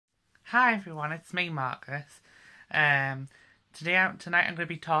Hi everyone, it's me Marcus. Tonight I'm going to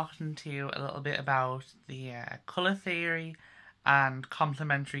be talking to you a little bit about the colour theory and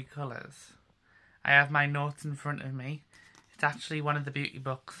complementary colours. I have my notes in front of me. It's actually one of the beauty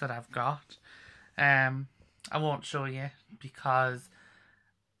books that I've got. I won't show you because,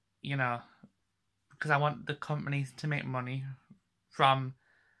 because I want the companies to make money from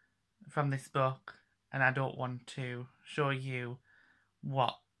this book, and I don't want to show you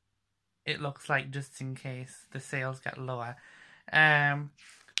what it looks like just in case the sales get lower.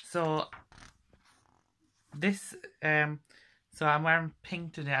 So I'm wearing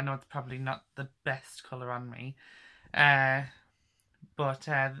pink today. I know it's probably not the best colour on me, but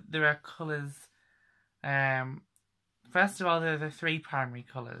there are colours. First of all, there are the three primary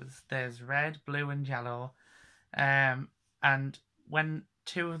colours. There's red, blue and yellow, and when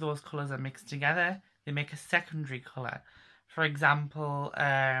two of those colours are mixed together, they make a secondary colour. For example,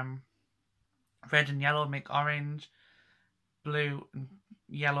 red and yellow make orange, blue and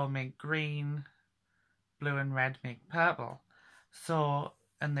yellow make green, blue and red make purple. So,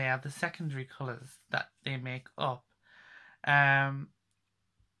 and they are the secondary colours that they make up. And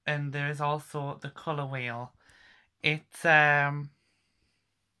there is also the colour wheel. It's they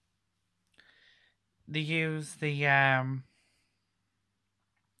use the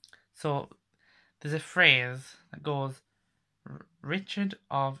so there's a phrase that goes, Richard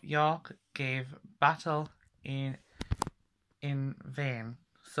of York gave battle in vain.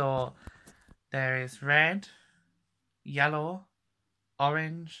 So there is red, yellow,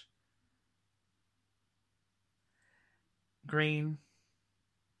 orange, green,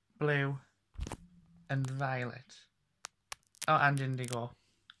 blue and violet. Oh, and indigo.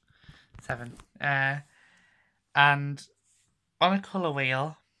 7. And on a colour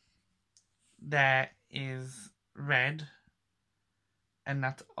wheel there is red, and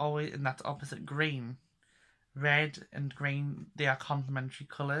that's opposite green. Red and green, they are complementary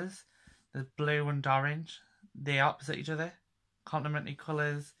colours. The blue and orange, they are opposite each other, complementary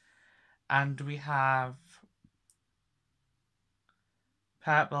colours. And we have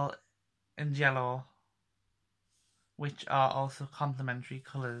purple and yellow, which are also complementary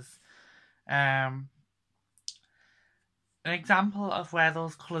colours. An example of where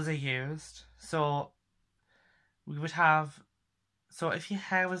those colours are used. So we would have, so if your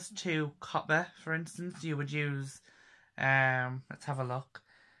hair was too copper, for instance, you would use, let's have a look,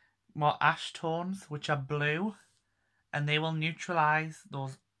 more ash tones, which are blue, and they will neutralise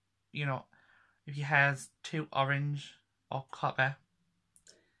those, if your hair's too orange or copper,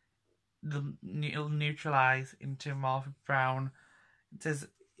 it'll neutralise into more of a brown. It says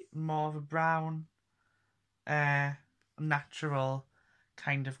more of a brown, natural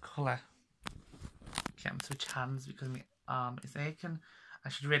kind of colour. Okay, I'm switch hands because my arm is aching. I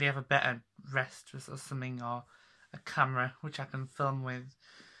should really have a better rest or something, or a camera which I can film with.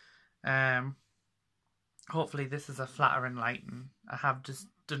 Hopefully this is a flattering lighting. I have just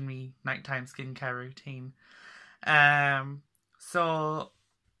done my nighttime skincare routine. So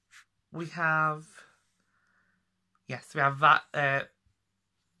we have that.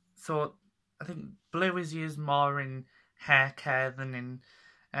 So I think blue is used more in hair care than in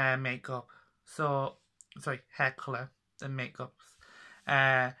makeup. So, sorry, hair colour than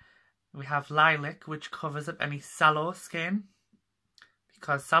makeups. We have lilac, which covers up any sallow skin,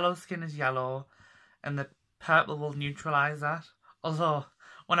 because sallow skin is yellow, and the purple will neutralise that. Although,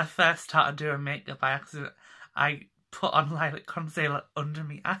 when I first started doing makeup, I put on lilac concealer under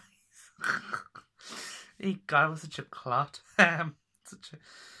my eyes. God, it was such a clot.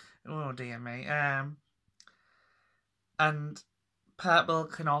 Oh dear me. And purple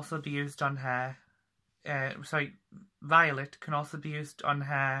can also be used on hair. Violet can also be used on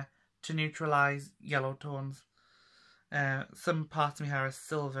hair to neutralise yellow tones. Some parts of my hair are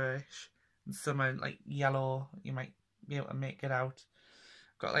silverish, and some are like yellow. You might be able to make it out.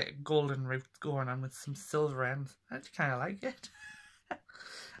 Got like a golden root going on with some silver ends. I actually kind of like it.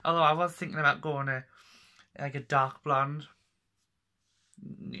 Although I was thinking about going like a dark blonde.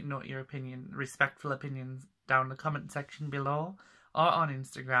 Note your opinion, respectful opinions down in the comment section below, or on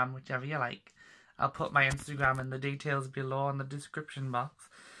Instagram, whichever you like. I'll put my Instagram in the details below in the description box.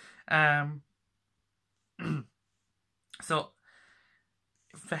 So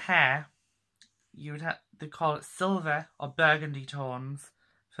for hair, you would have to call it silver or burgundy tones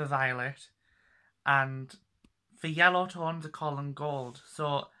for violet, and for yellow tones, they call them gold.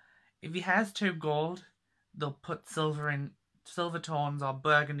 So if your hair's too gold, they'll put silver tones or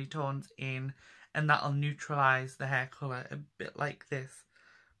burgundy tones in, and that'll neutralise the hair colour a bit like this,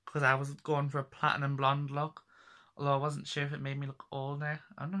 because I was going for a platinum blonde look. Although I wasn't sure if it made me look older.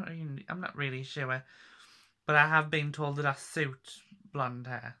 I'm not really sure. But I have been told that I suit blonde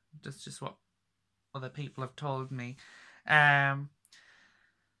hair. That's just what other people have told me. And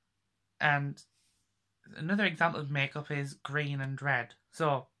another example of makeup is green and red.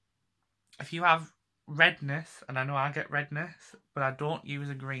 So if you have redness, and I know I get redness, but I don't use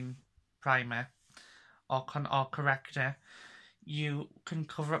a green primer or corrector, you can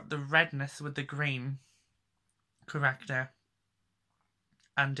cover up the redness with the green corrector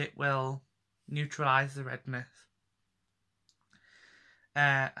and it will neutralise the redness.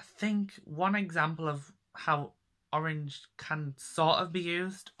 I think one example of how orange can sort of be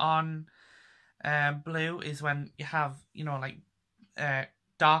used on blue is when you have, like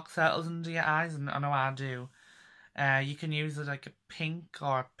dark circles under your eyes, and I know I do. You can use it like a pink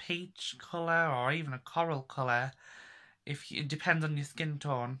or a peach colour or even a coral colour. It depends on your skin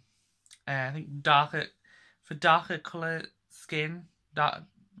tone. I think for darker colour skin,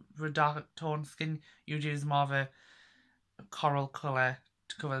 for darker tone skin, you'd use more of a coral colour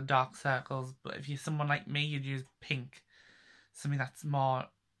to cover the dark circles. But if you're someone like me, you'd use pink, something that's more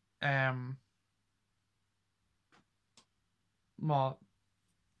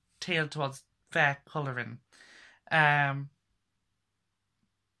tailored towards fair colouring.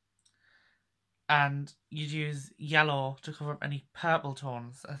 And you'd use yellow to cover up any purple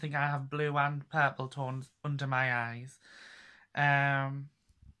tones. I think I have blue and purple tones under my eyes.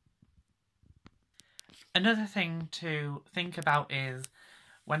 Another thing to think about is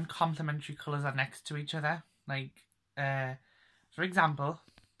when complementary colours are next to each other. Like, for example,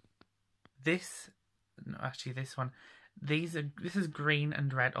 this one. This is green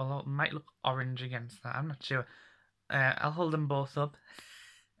and red, although it might look orange against that. I'm not sure. I'll hold them both up.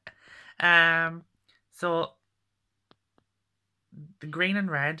 So the green and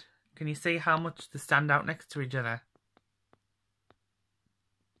red, can you see how much they stand out next to each other?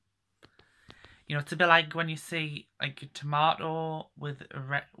 It's a bit like when you see like a tomato with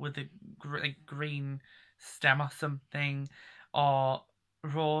a green stem or something, or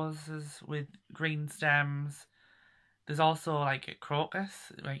roses with green stems. There's also like a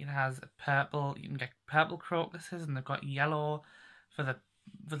crocus, like it has a purple. You can get purple crocuses, and they've got yellow for the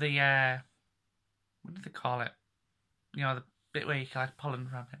what do they call it? The bit where you collect pollen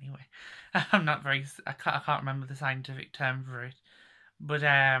from. Anyway, I can't remember the scientific term for it, but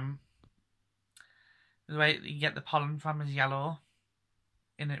the way you get the pollen from is yellow,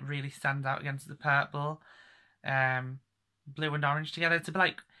 and it really stands out against the purple. Blue and orange together. It's a bit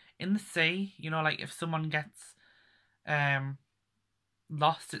like in the sea. Like if someone gets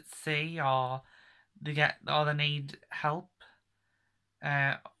lost at sea, or they need help,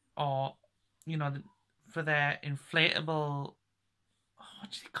 or for their inflatable,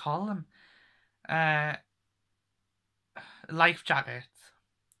 what do you call them? Life jackets.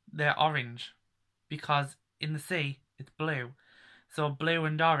 They're orange because in the sea it's blue. So blue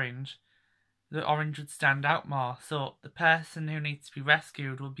and orange, the orange would stand out more. So the person who needs to be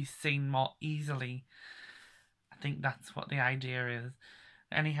rescued will be seen more easily. I think that's what the idea is.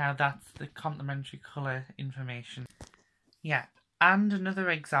 Anyhow, that's the complementary colour information. Yeah, and another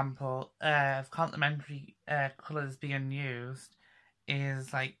example of complementary colours being used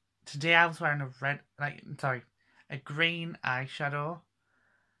is like today I was wearing a green eyeshadow,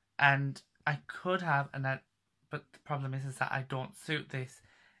 and I could have, but the problem is that I don't suit this,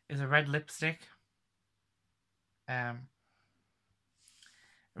 is a red lipstick.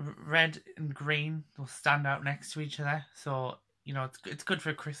 Red and green will stand out next to each other, so it's good for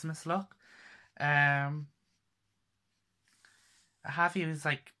a Christmas look. I have used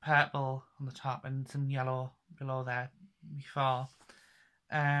like purple on the top and some yellow below there before,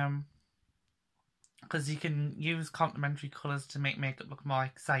 because you can use complementary colours to make makeup look more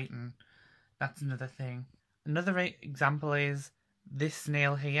exciting. That's another thing. Another example is this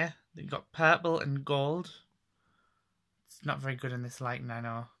nail here. They've got purple and gold. It's not very good in this lighting, I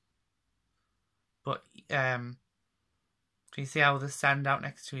know. But can you see how they stand out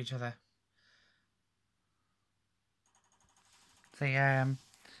next to each other? So I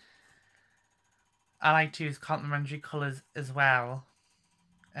like to use complementary colours as well.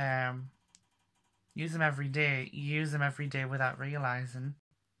 Use them every day. Use them every day without realising.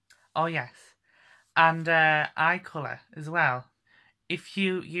 Oh yes. And eye colour as well. If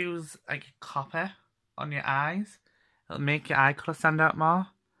you use like copper on your eyes, it'll make your eye colour stand out more.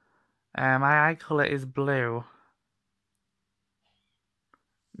 My eye colour is blue.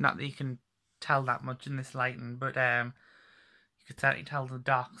 Not that you can tell that much in this lighting, but you could certainly tell the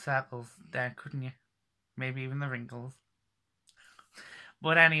dark circles there, couldn't you? Maybe even the wrinkles.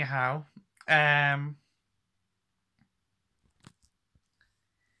 But anyhow,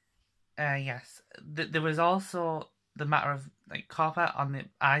 yes. There was also the matter of like copper on the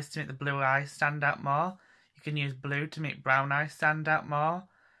eyes to make the blue eyes stand out more. You can use blue to make brown eyes stand out more.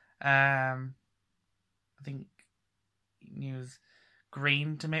 I think you can use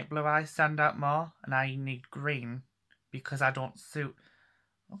green to make blue eyes stand out more, and I need green because I don't suit.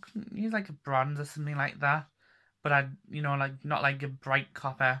 I can use like a bronze or something like that, but I, like not like a bright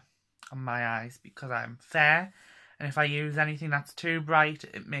copper on my eyes because I'm fair, and if I use anything that's too bright,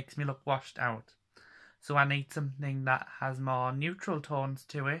 it makes me look washed out. So I need something that has more neutral tones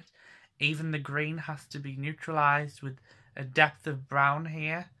to it. Even the green has to be neutralised with a depth of brown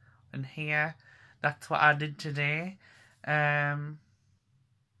here and here. That's what I did today. And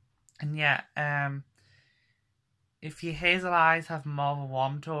yeah, if your hazel eyes have more of a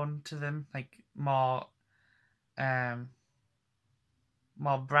warm tone to them, like more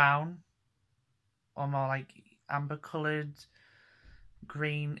brown or more like amber coloured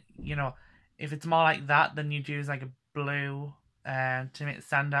green, if it's more like that, then you'd use like a blue to make it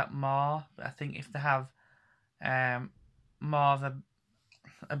stand out more. But I think if they have more of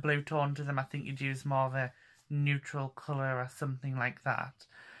a blue tone to them, I think you'd use more of a neutral colour or something like that.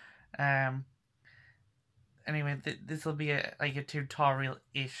 Anyway, this will be a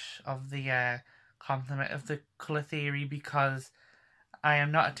tutorial-ish of the complement of the colour theory because I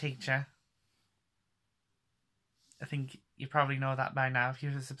am not a teacher. I think you probably know that by now if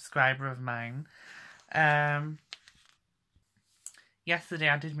you're a subscriber of mine. Yesterday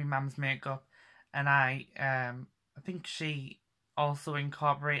I did my mum's makeup, and I think she also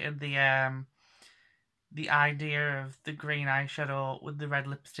incorporated the idea of the green eyeshadow with the red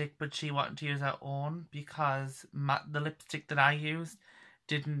lipstick, but she wanted to use her own because the lipstick that I used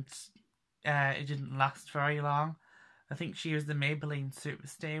didn't last very long. I think she used the Maybelline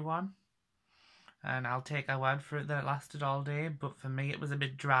Superstay one, and I'll take her word for it that it lasted all day, but for me it was a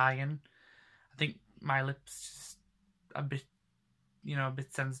bit dry, and I think my lips just a bit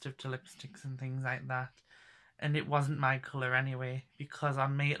sensitive to lipsticks and things like that. And it wasn't my colour anyway, because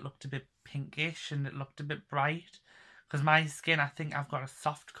on me it looked a bit pinkish and it looked a bit bright. Because my skin, I think I've got a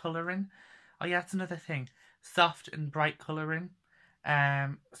soft colouring. Oh yeah, that's another thing. Soft and bright colouring.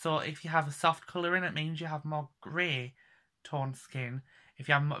 So if you have a soft colouring, it means you have more grey toned skin. If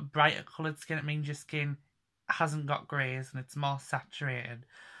you have brighter coloured skin, it means your skin hasn't got greys and it's more saturated.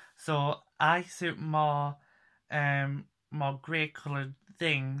 So I suit more grey coloured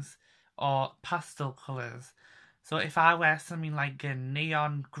things or pastel colours. So if I wear something like a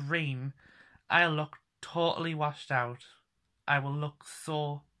neon green, I'll look totally washed out. I would look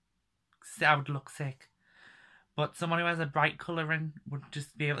sick. But someone who has a bright colouring would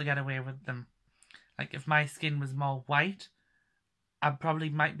just be able to get away with them. Like if my skin was more white, I probably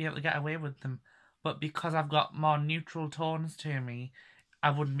might be able to get away with them. But because I've got more neutral tones to me, I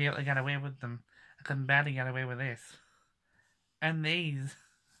wouldn't be able to get away with them. I can barely get away with this. And these.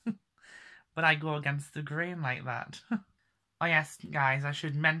 But I go against the grain like that. Oh yes, guys, I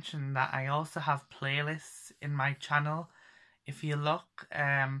should mention that I also have playlists in my channel. If you look,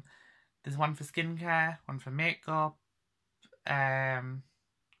 there's one for skincare, one for makeup. Anyway,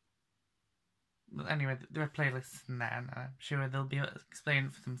 there are playlists in there, and I'm sure they'll be able to explain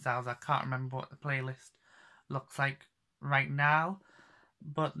it for themselves. I can't remember what the playlist looks like right now,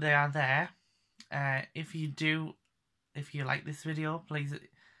 but they are there. If you like this video, please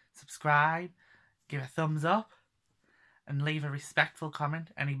subscribe, give a thumbs up, and leave a respectful comment.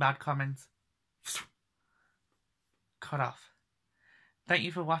 Any bad comments, cut off. Thank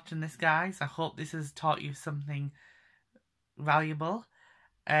you for watching this, guys. I hope this has taught you something valuable,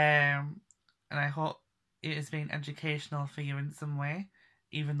 and I hope it has been educational for you in some way.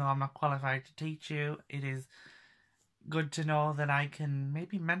 Even though I'm not qualified to teach you, it is good to know that I can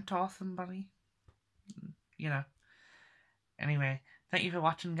maybe mentor somebody. Anyway, thank you for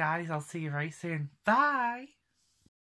watching, guys. I'll see you very soon. Bye!